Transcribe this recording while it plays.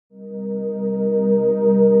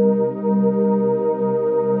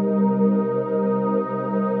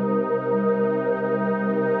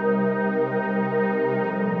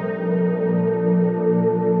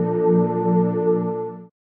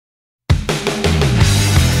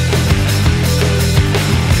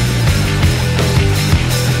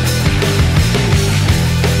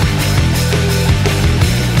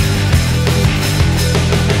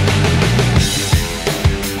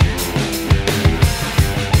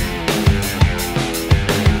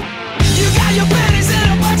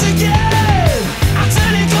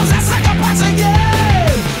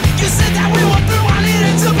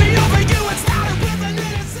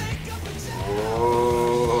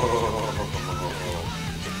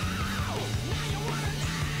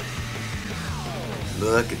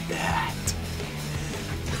Look at that.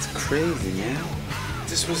 That's crazy, man.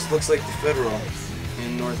 This looks like the Federal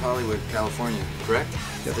in North Hollywood, California, correct?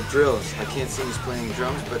 Yeah, the drills. I can't see who's playing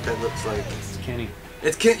drums, but that looks like... It's Kenny.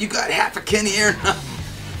 It's Ken. You got half a Kenny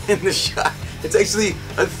Aronoff in the shot. It's actually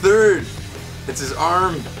a third. It's his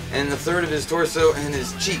arm and a third of his torso and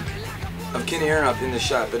his cheek of Kenny Aronoff in the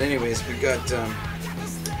shot. But anyways, we got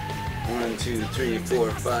 1, 2, 3, 4,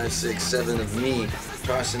 5, 6, 7 of me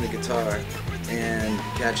tossing the guitar and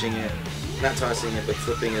catching it. Not tossing it, but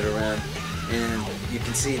flipping it around. And you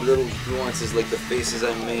can see little nuances like the faces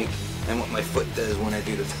I make and what my foot does when I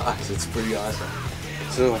do the toss. It's pretty awesome.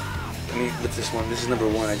 So let me lift this one. This is number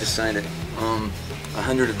 1. I just signed it.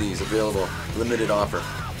 100 of these available. Limited offer.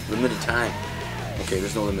 Limited time. Okay,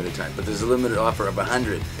 there's no limited time, but there's a limited offer of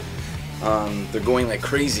 100. They're going like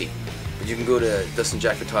crazy. But you can go to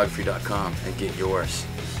DustinJackPhotography.com and get yours.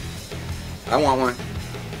 I want one.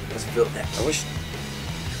 Let's build that. I wish.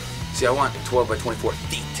 See, I want 12 by 24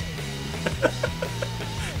 feet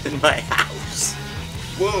in my house.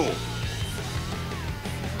 Whoa.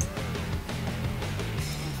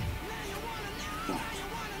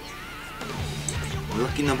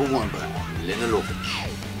 Lucky number 1 by Lena Lopez.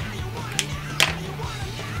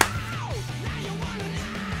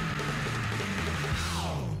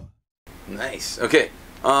 Nice. Okay.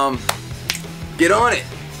 Get on it.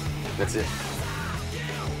 That's it.